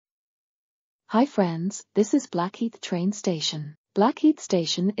Hi friends, this is Blackheath train station. Blackheath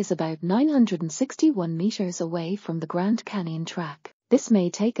station is about 961 meters away from the Grand Canyon track. This may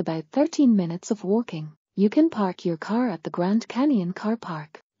take about 13 minutes of walking. You can park your car at the Grand Canyon car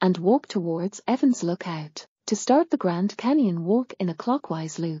park and walk towards Evans Lookout. To start the Grand Canyon walk in a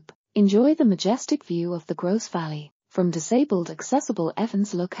clockwise loop, enjoy the majestic view of the Gross Valley from disabled accessible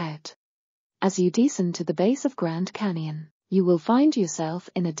Evans Lookout. As you descend to the base of Grand Canyon, you will find yourself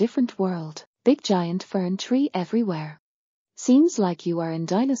in a different world. Big giant fern tree everywhere. Seems like you are in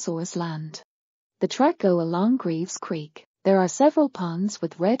Dinosaur Land. The track go along Greaves Creek. There are several ponds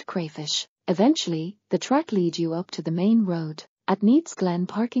with red crayfish. Eventually, the track lead you up to the main road at Neats Glen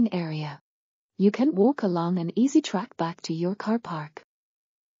parking area. You can walk along an easy track back to your car park.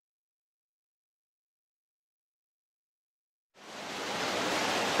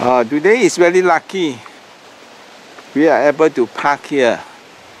 Today is very lucky. We are able to park here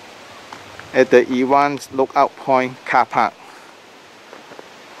at the Evans Lookout Point car park.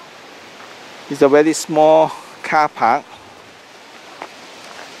 It's a very small car park,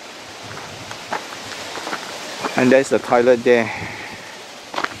 and there's the toilet there.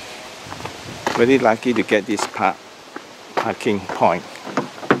 Very lucky to get this parking point.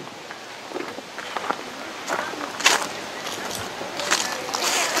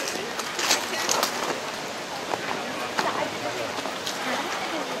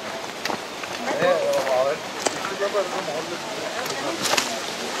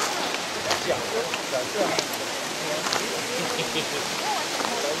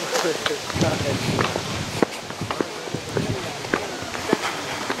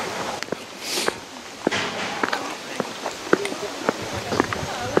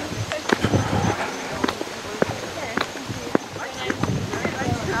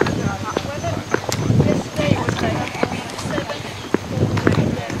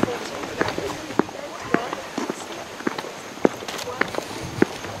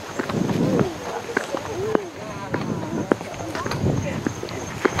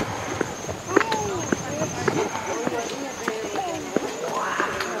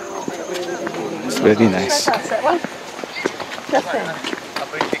 Very nice.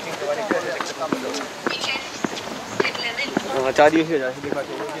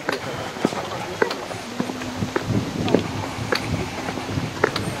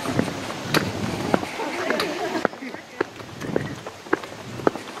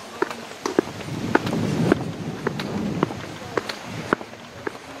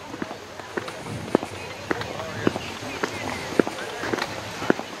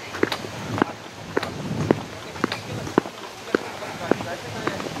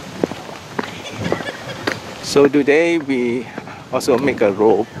 So today we also make a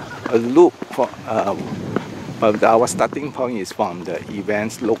loop for, but our starting point is from the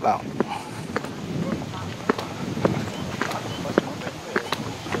Evans Lookout.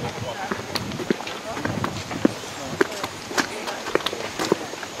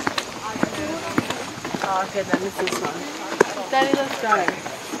 Okay, then it's this one. Daddy, let's go.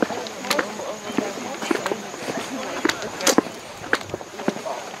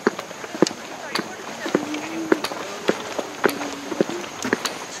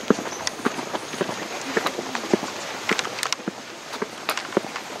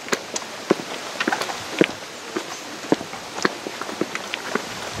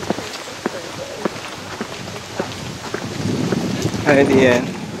 At the end,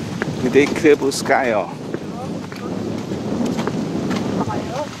 today clear blue sky.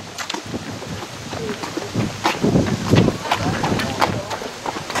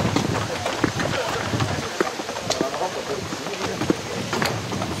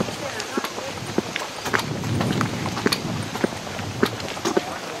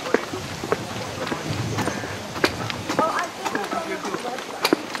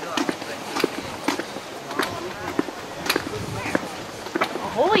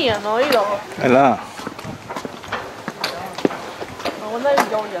係啦。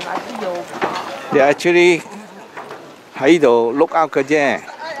你 actually 喺度 look out 嘅啫，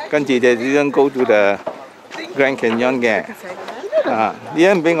跟住就 didn't go to the Grand Canyon 嘅。你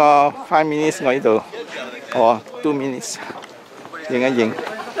唔俾我5 minutes， 我呢度2 minutes 影一影。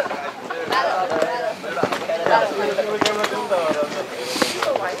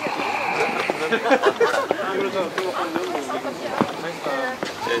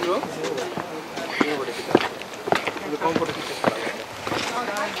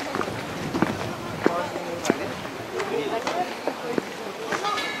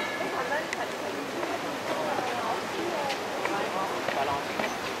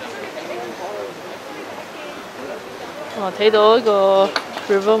睇到一個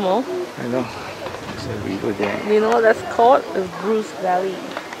river 冇？ I know. There's a river there. You know what that's called? It's Bruce Valley.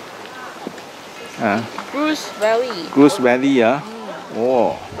 Bruce Valley. Bruce Valley, yeah?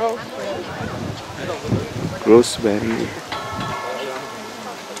 Oh, Bruce Valley.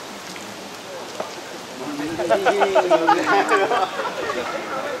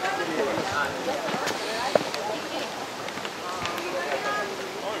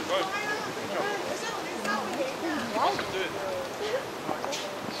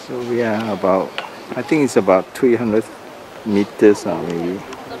 So we are about, I think it's about 300 meters maybe.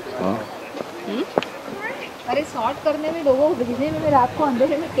 Oh. अरे short करने में लोगों को भेजने में मैं रात को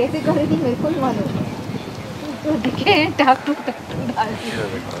अंधेरे में कैसे कर रही थी मेरे को नहीं मालूम तो दिखे टाक टू डाल दी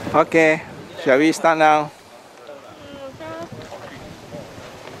Okay, shall we start now?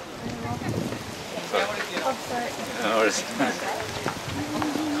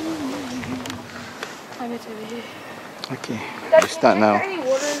 Okay, we start now. Any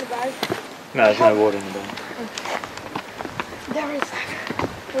water in the bag? No, there's no water in the bag. There is.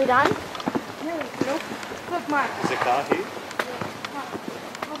 We done? No. Nope. Look, Mark. Is the car here?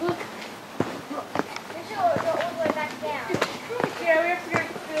 Look. Make sure you're all the way back down. Yeah, we have to go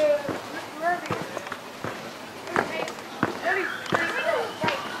to Murphy.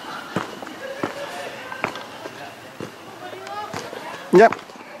 Yep,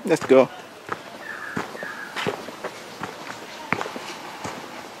 let's go.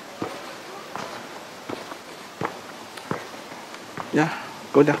 Yeah,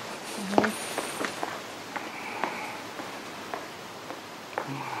 go down.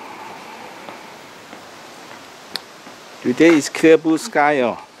 Today is clear blue sky.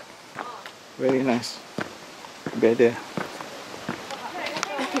 Oh, very nice. Better.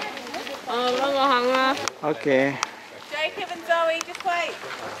 Okay. Jacob and Zoe, just wait.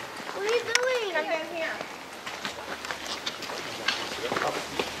 What are you doing? I'm down here.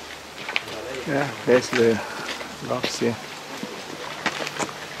 Yeah, there's the rocks here.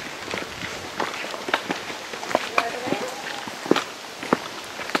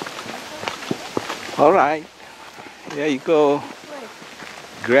 All right, here you go,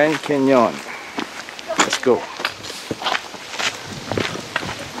 Grand Canyon. Let's go.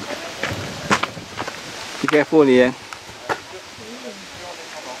 Be careful, Ian.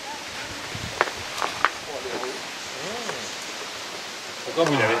 Pourquoi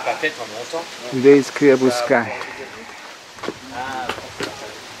vous l'avez pas fait pendant longtemps? Today is clear blue sky.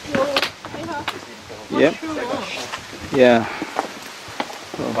 Yep. Yeah.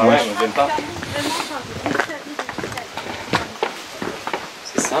 Ah ouais, on n'aime pas.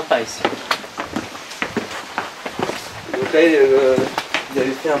 C'est sympa ici. Donc là, il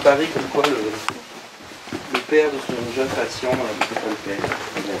avait fait un pari comme quoi le père de son jeune patient n'était pas le père.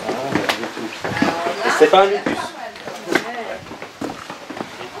 Et c'est pas un lupus.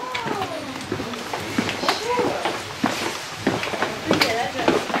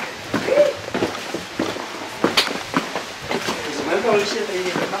 Ils ont même pas réussi à payer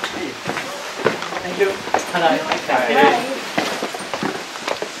les marches payées. Thank you. Hello.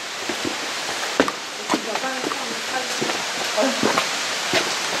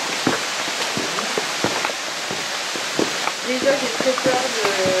 Déjà, j'ai très peur de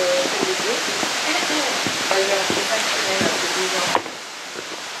l'aider. J'ai resté 5 semaines, un peu 2 ans.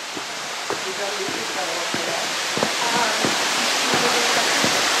 J'ai peur de l'aider, ça va rentrer là. Je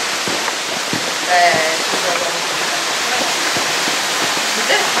vais avoir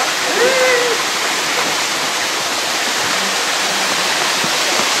peut-être, hein.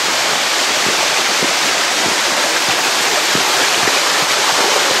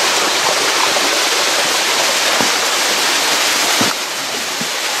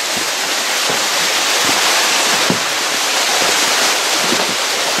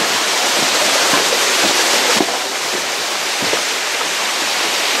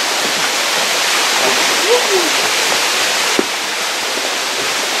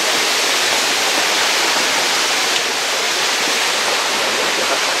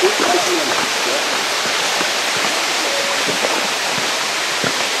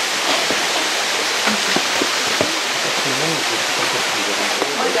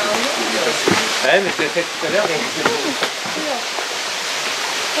 Ouais, mais je l'ai fait tout à l'heure.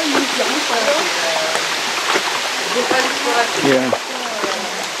 Yeah.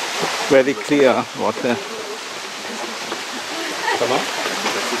 Very clear water. Comment?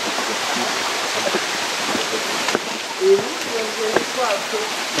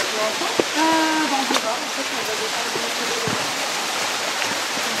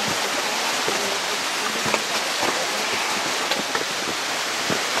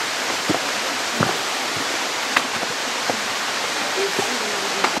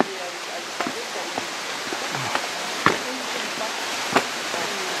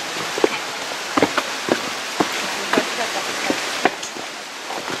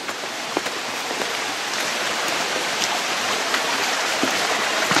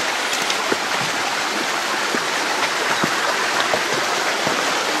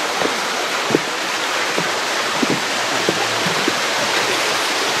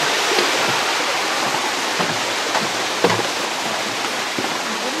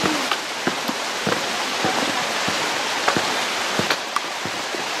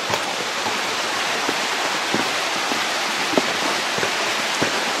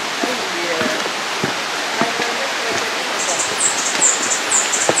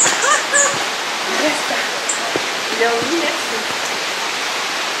 bien, oui, merci.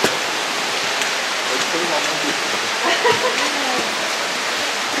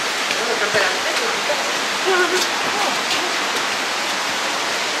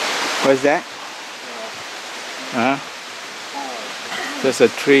 What's that? Huh? Just a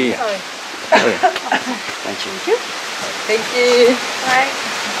tree. Oh. Thank you. Thank you. Bye.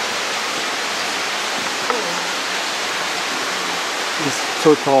 It's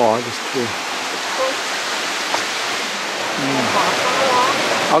so tall, this tree.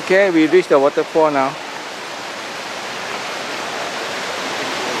 Okay, we reached the waterfall now.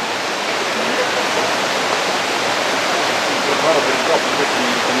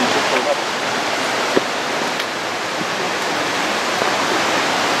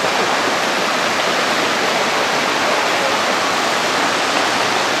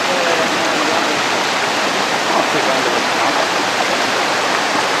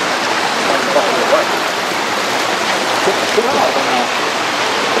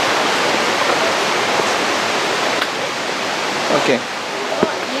 Okay.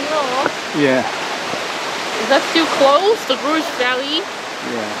 You know, Yeah. is that still closed, the Rouge Valley?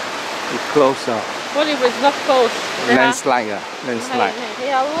 Yeah. It's close up. What if it's not closed? Landslide. Landslide.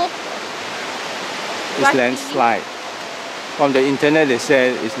 It's landslide. From the internet they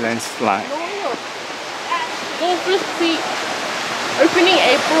said it's landslide. Go first be opening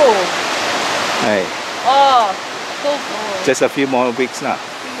April. Hey. Oh, so good. Just a few more weeks now.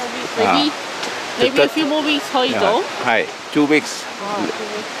 Maybe a few more weeks 可以走。係 2 weeks.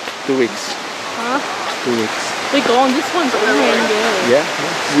 2 weeks. Huh? 2 weeks. 你講 this one's open嘅。Yeah.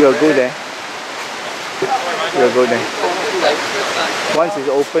 We'll go there. We'll go there. Once it's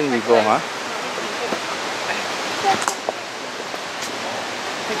open, we go, huh?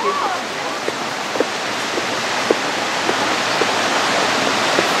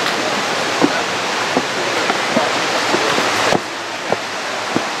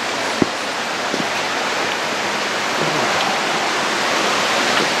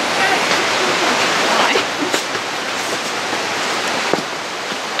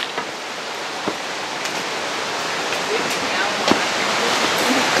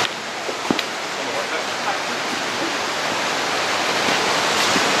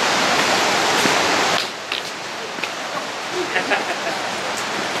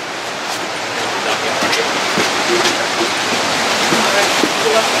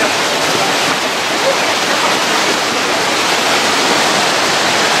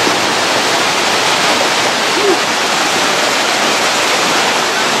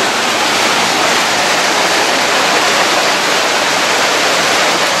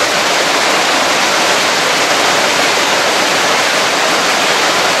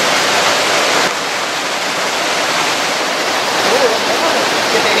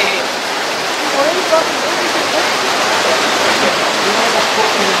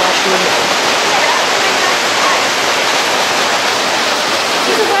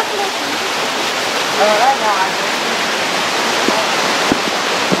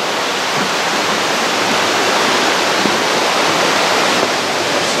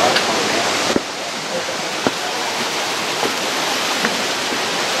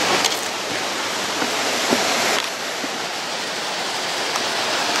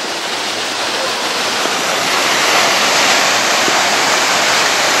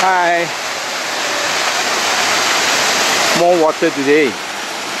 Hi. More water today.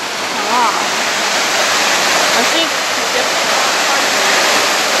 I think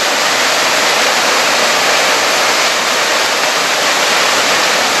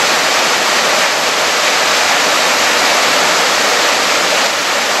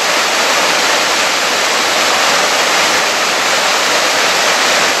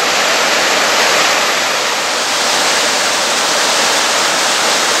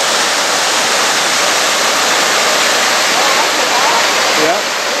Yeah.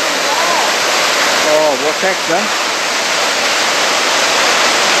 Oh, vortex, huh?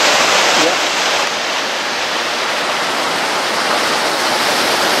 Yeah.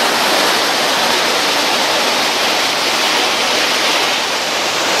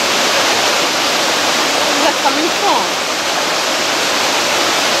 where's that coming from?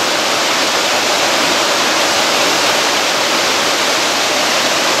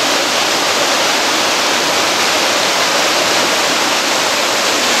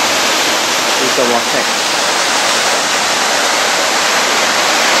 It's a vortex.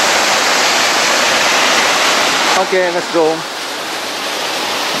 Okay, let's go.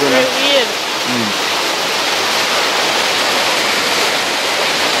 Go Very now. weird.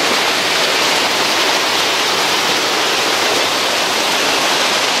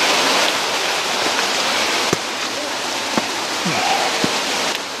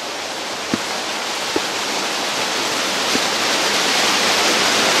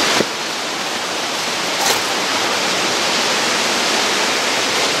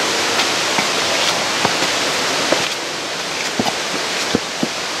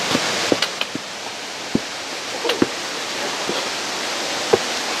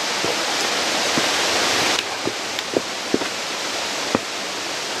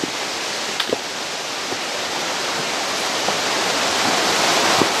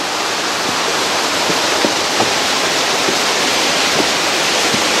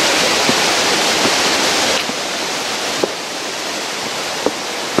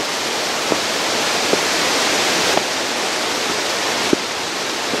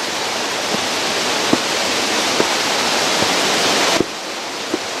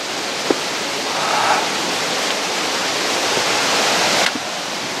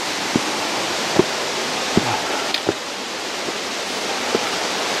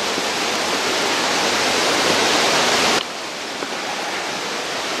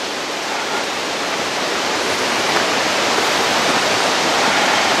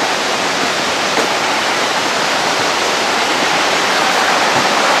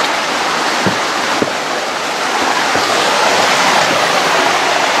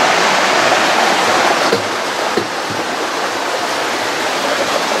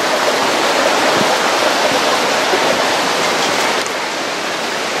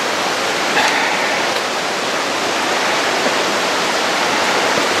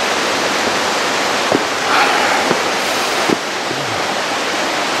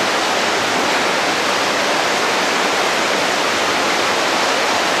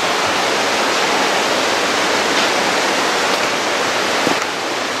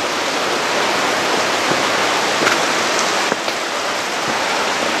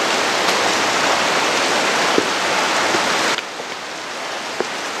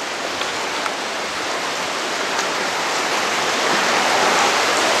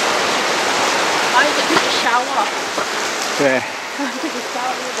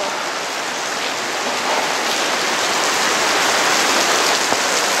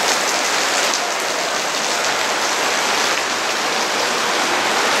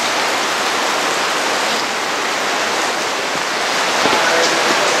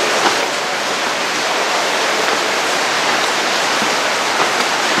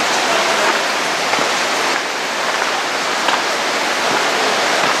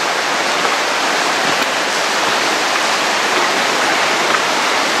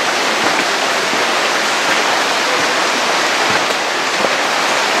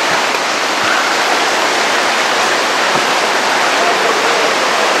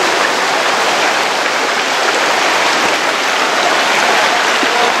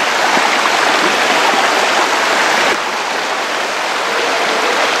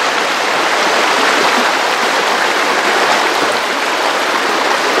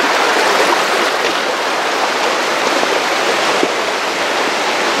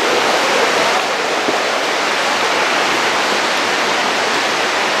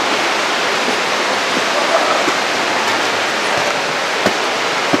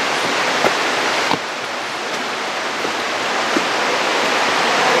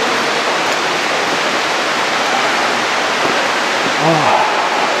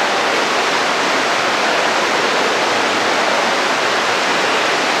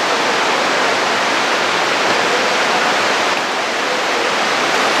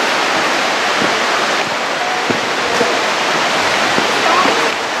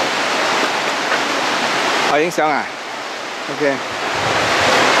 我影相啊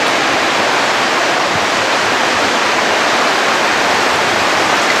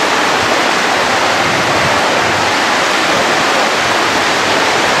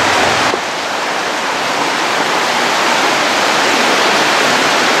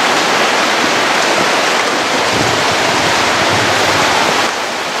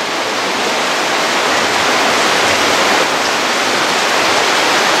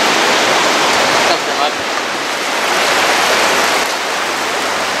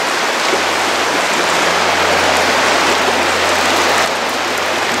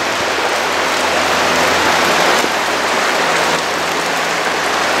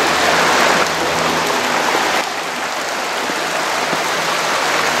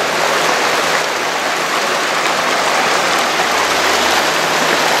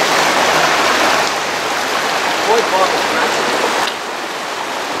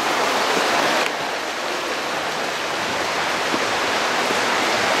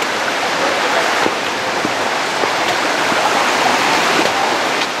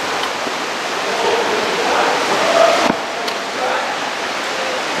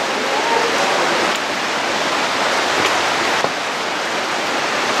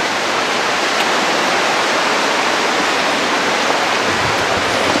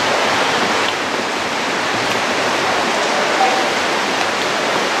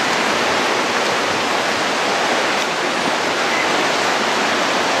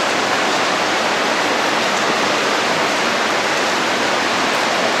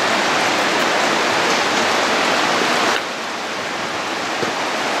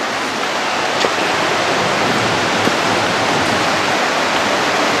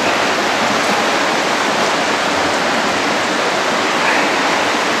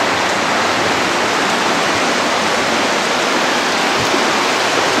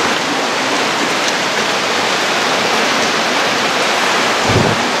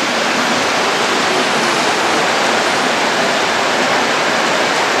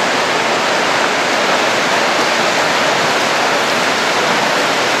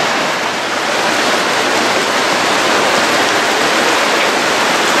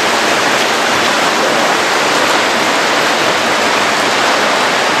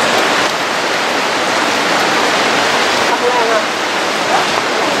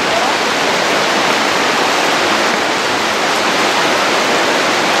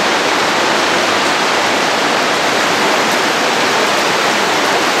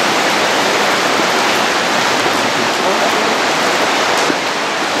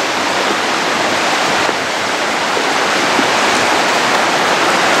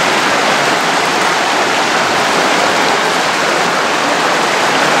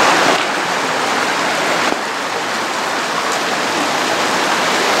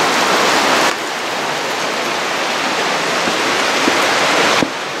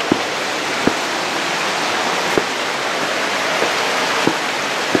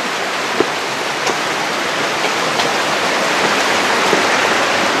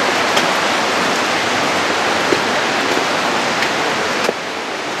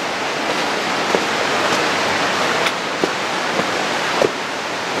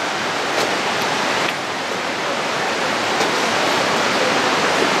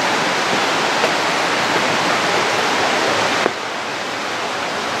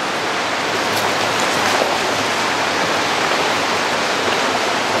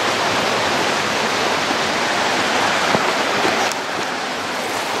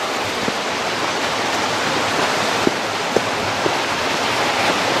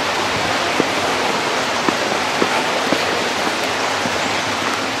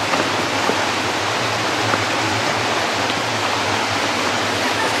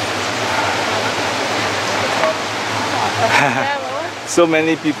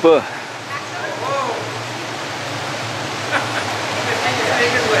many people.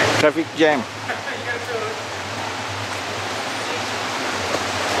 Traffic jam.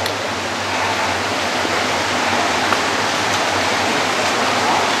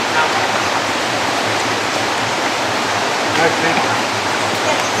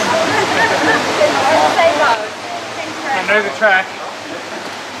 I know the track.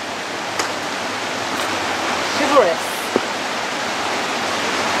 Chivalrous.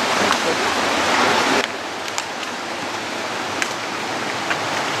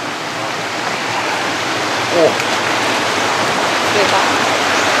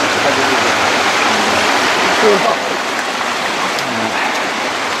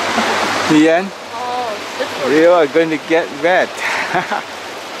 Ian, Oh, you are going to get wet.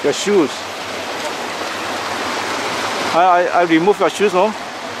 Your shoes. I remove your shoes, no?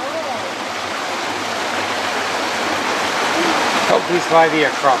 Help this lady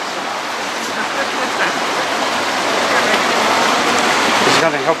across. He's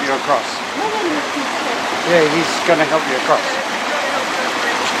going to help you across. Yeah, he's going to help you across.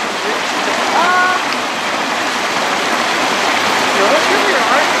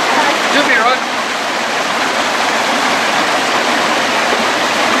 You'll be right.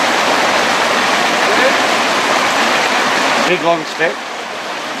 Big long step.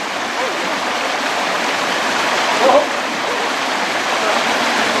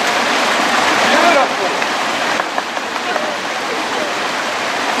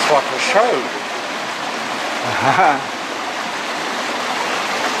 It's like a show.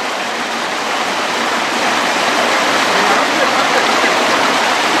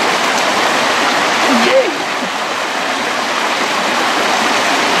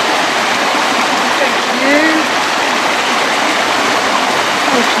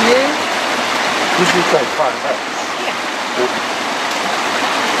 This is quite fun, right?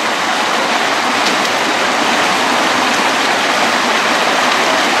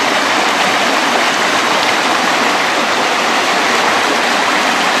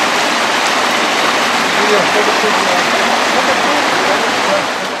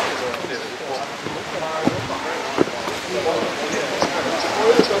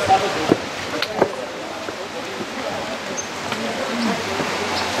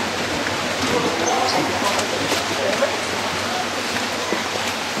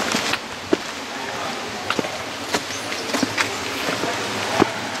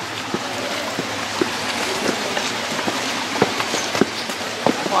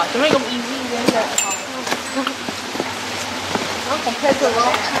 Wow, nó không easy vậy là nó compared to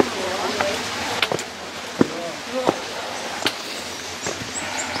long time.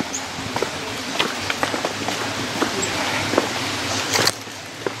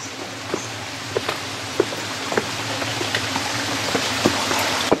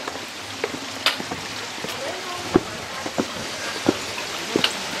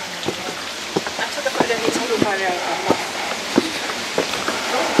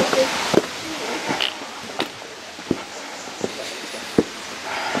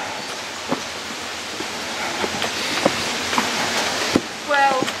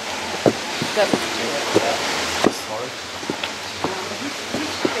 Well,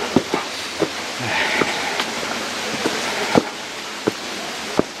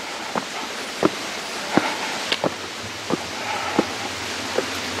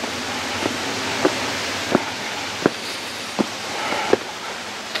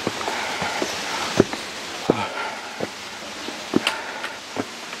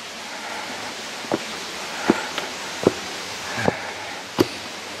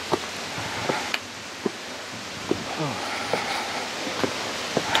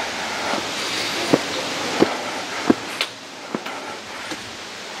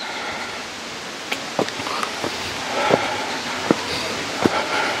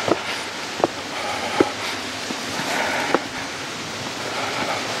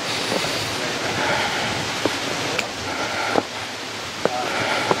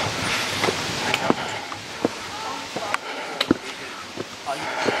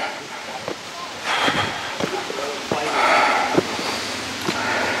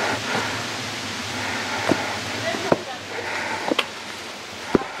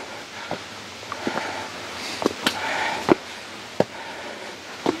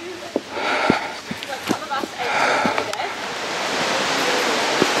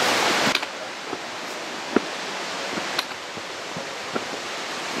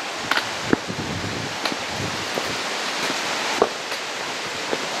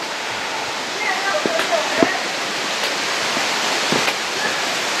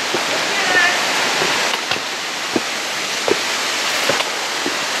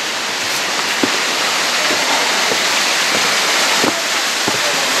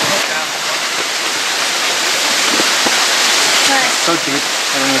 So deep.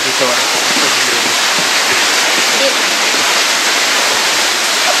 I don't know if you saw it.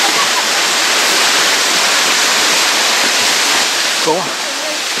 Go on.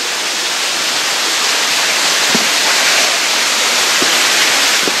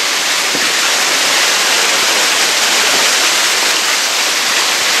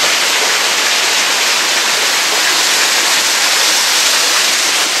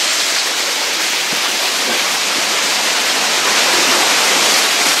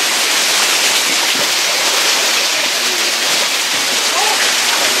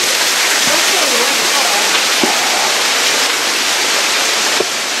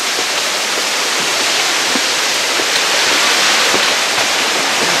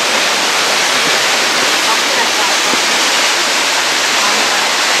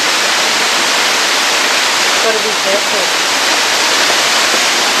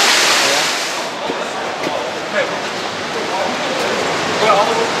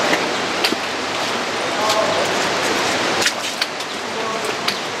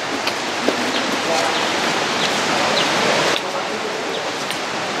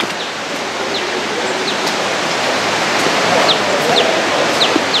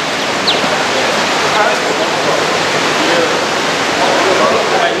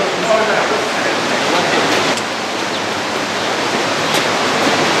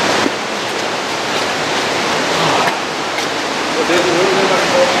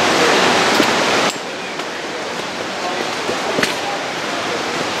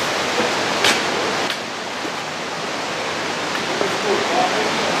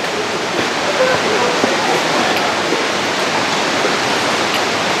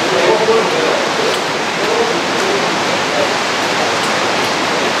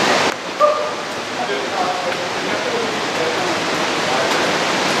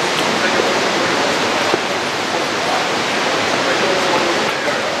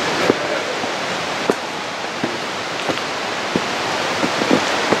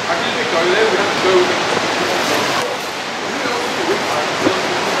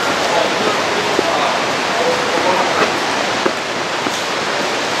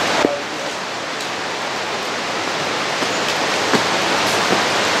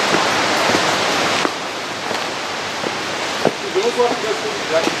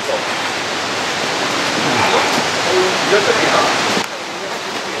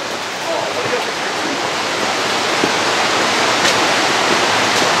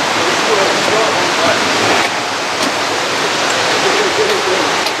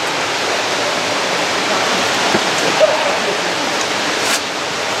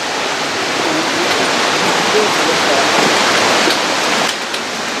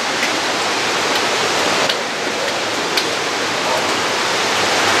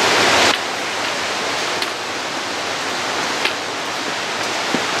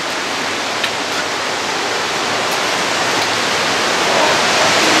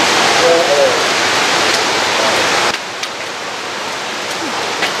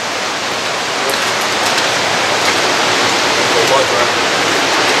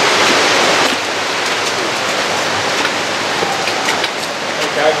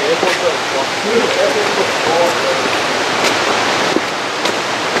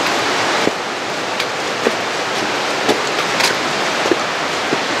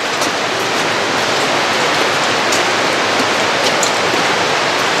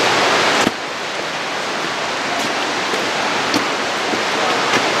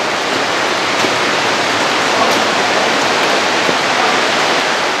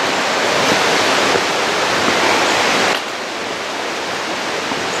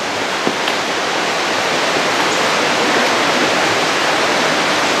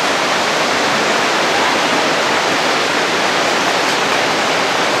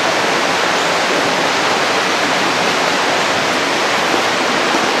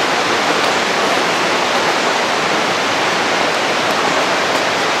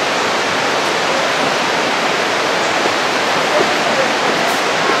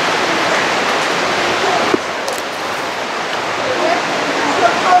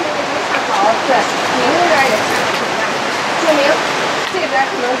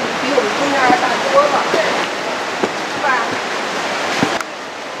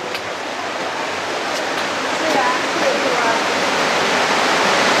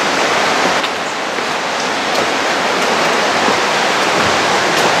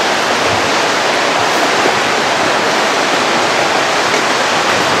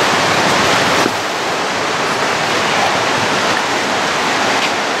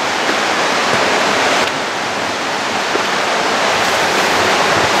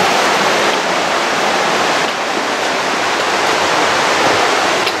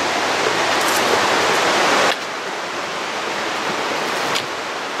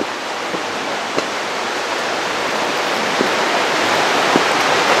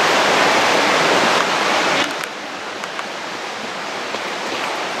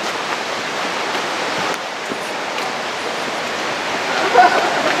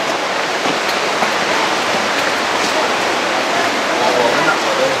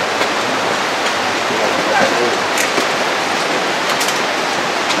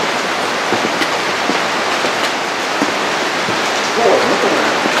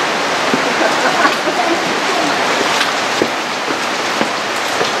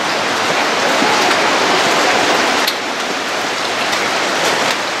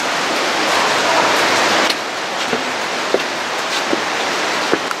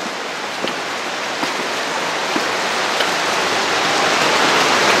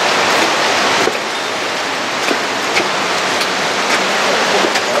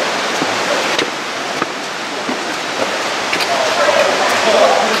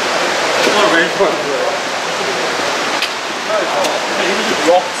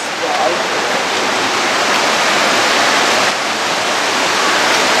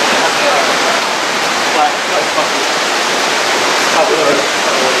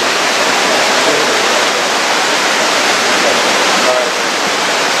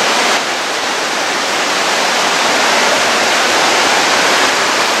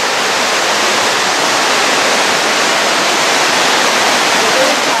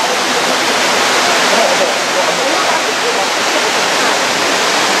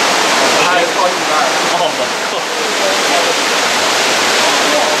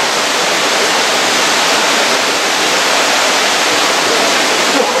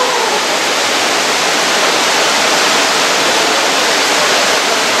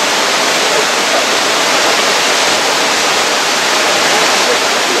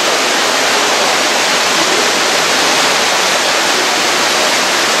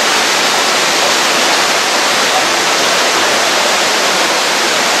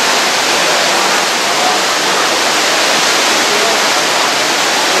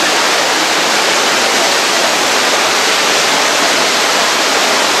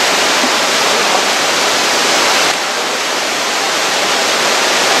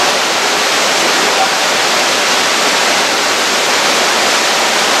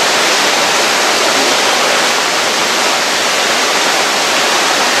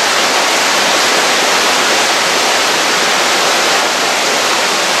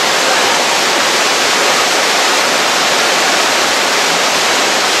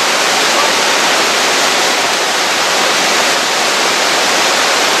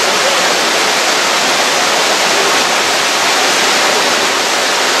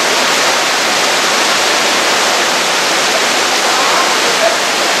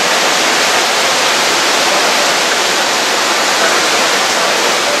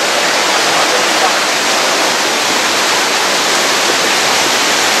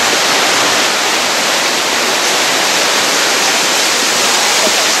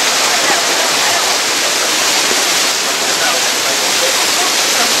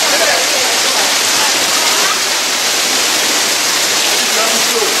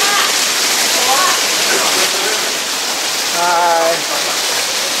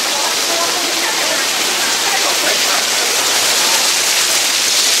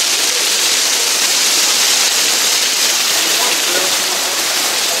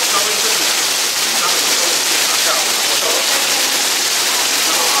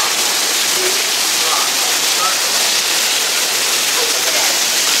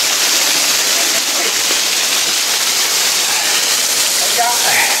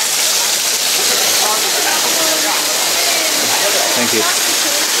 Thank you.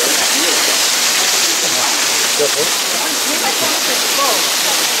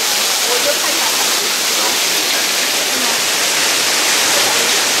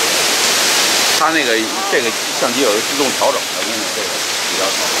 它那个这个相机有自动调整的，我跟你说这个比较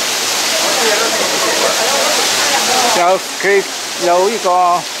好。有佢有呢個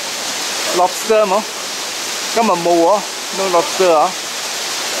lobster 冇？今日冇喎，no lobster 啊。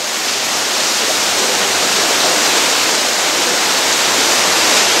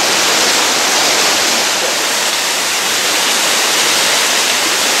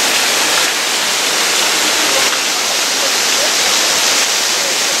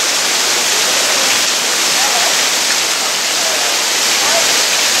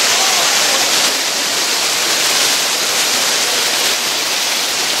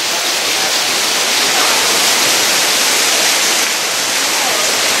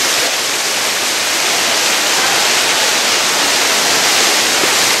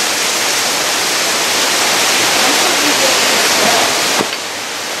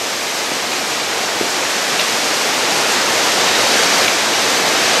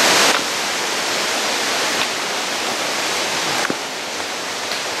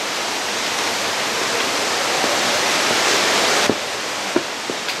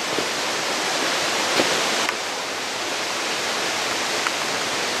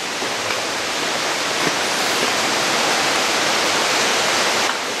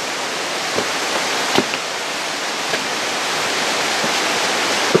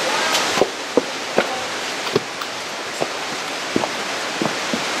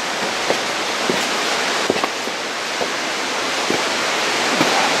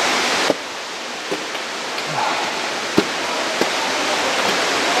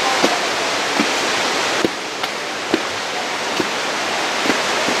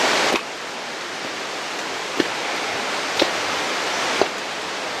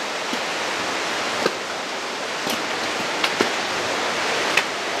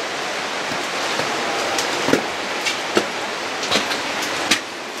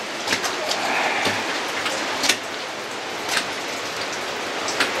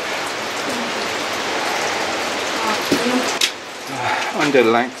On the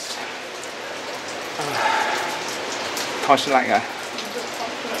lights, torchlight 啊。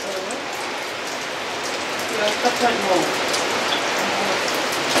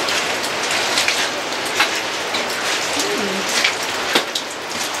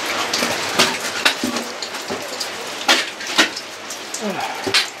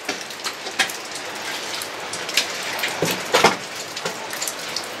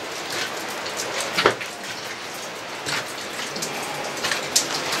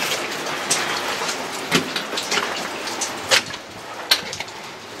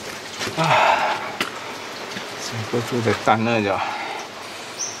Go through the tunnel rồi.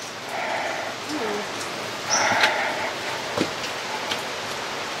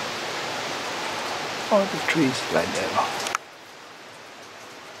 All the trees like that.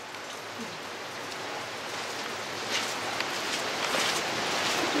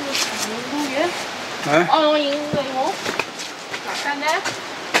 Hả?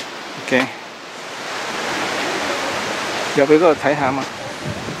 Ok. Giờ俾嗰度睇下嘛。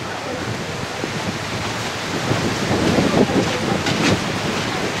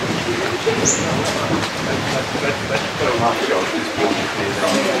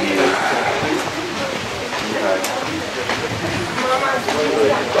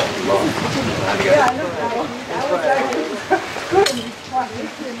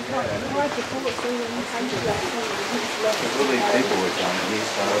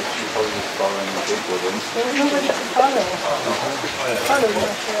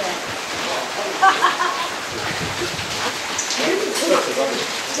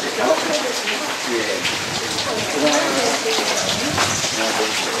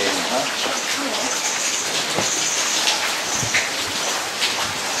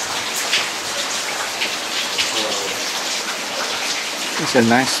It's a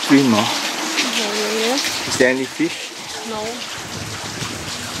nice stream, oh. Is there any fish? No.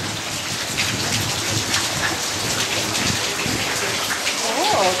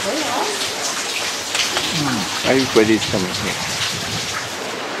 Everybody's coming here.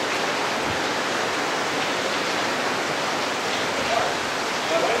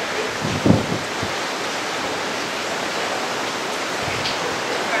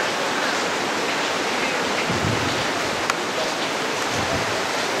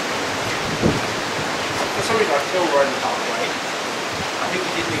 Sorry, I feel we're in halfway. I think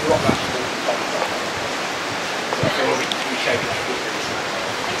we did rock that so I feel we showed that.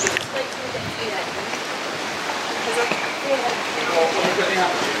 How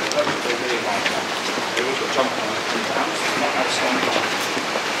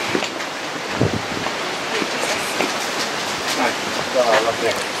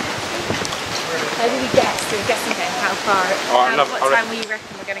do we guess? Do we guessing game? How far? What time we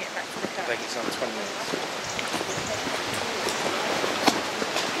reckon we're going to get back to the car? I think it's on 20 minutes.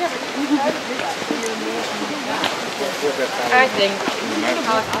 I think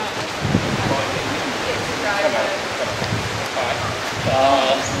half an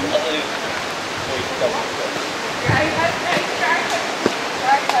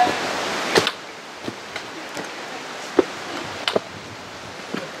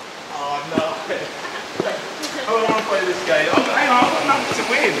I don't want to play this game. Oh, hang on, I've got nothing to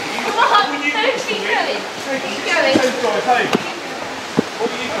win. Come on, keep going. Keep going. Drive home. What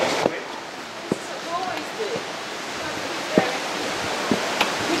do you got to win?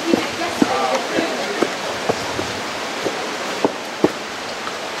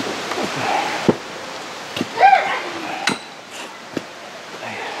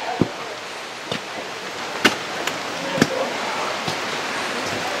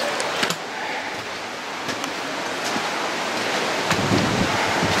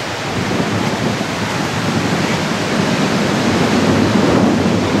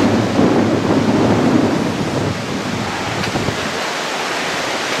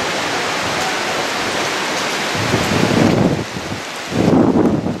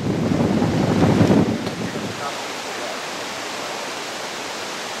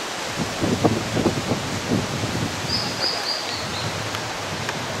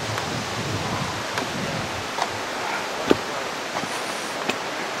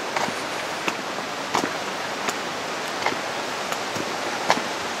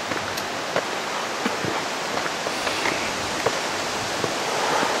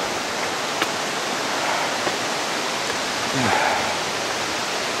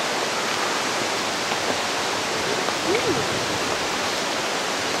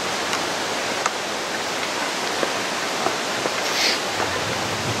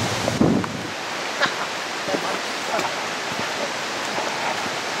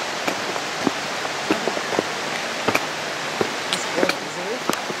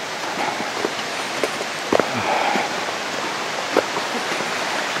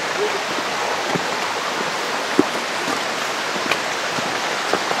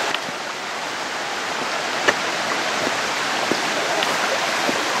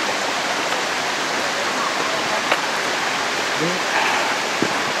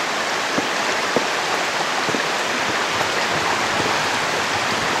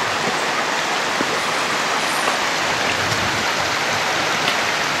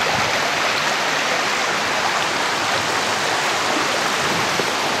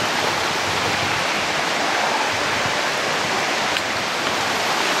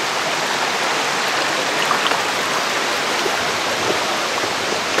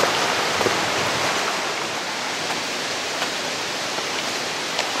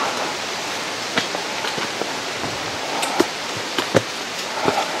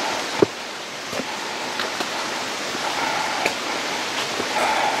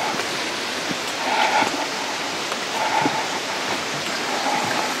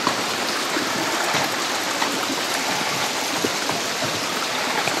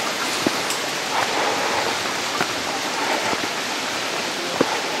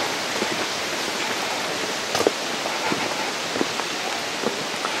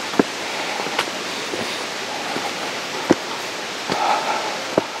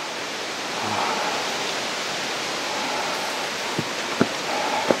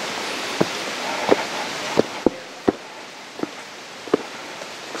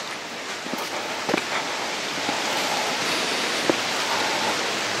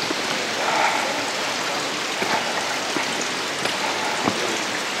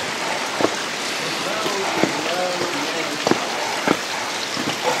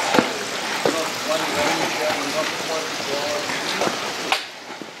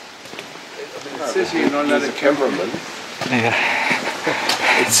 It says here you're not allowed to cameraman. Yeah.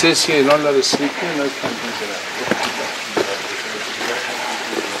 It says here you're not allowed to sleep here, no camping's allowed.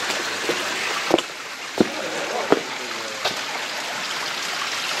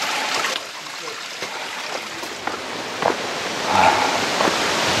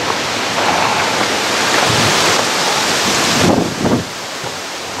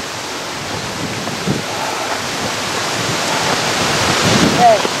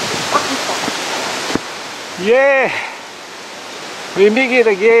 Yeah, we make it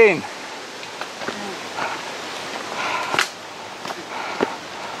again.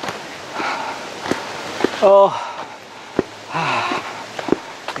 Oh,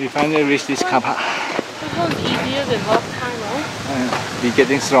 We finally reached this car park. This one's easier than last time, no? We're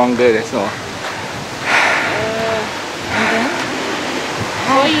getting stronger, that's all.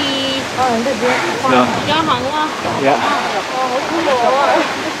 所以而家行啦。Yeah. 好苦惱啊！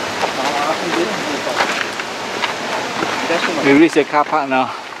 We reached the car park now.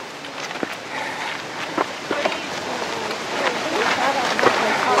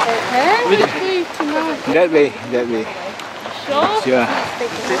 That way, that way. Sure. Sure.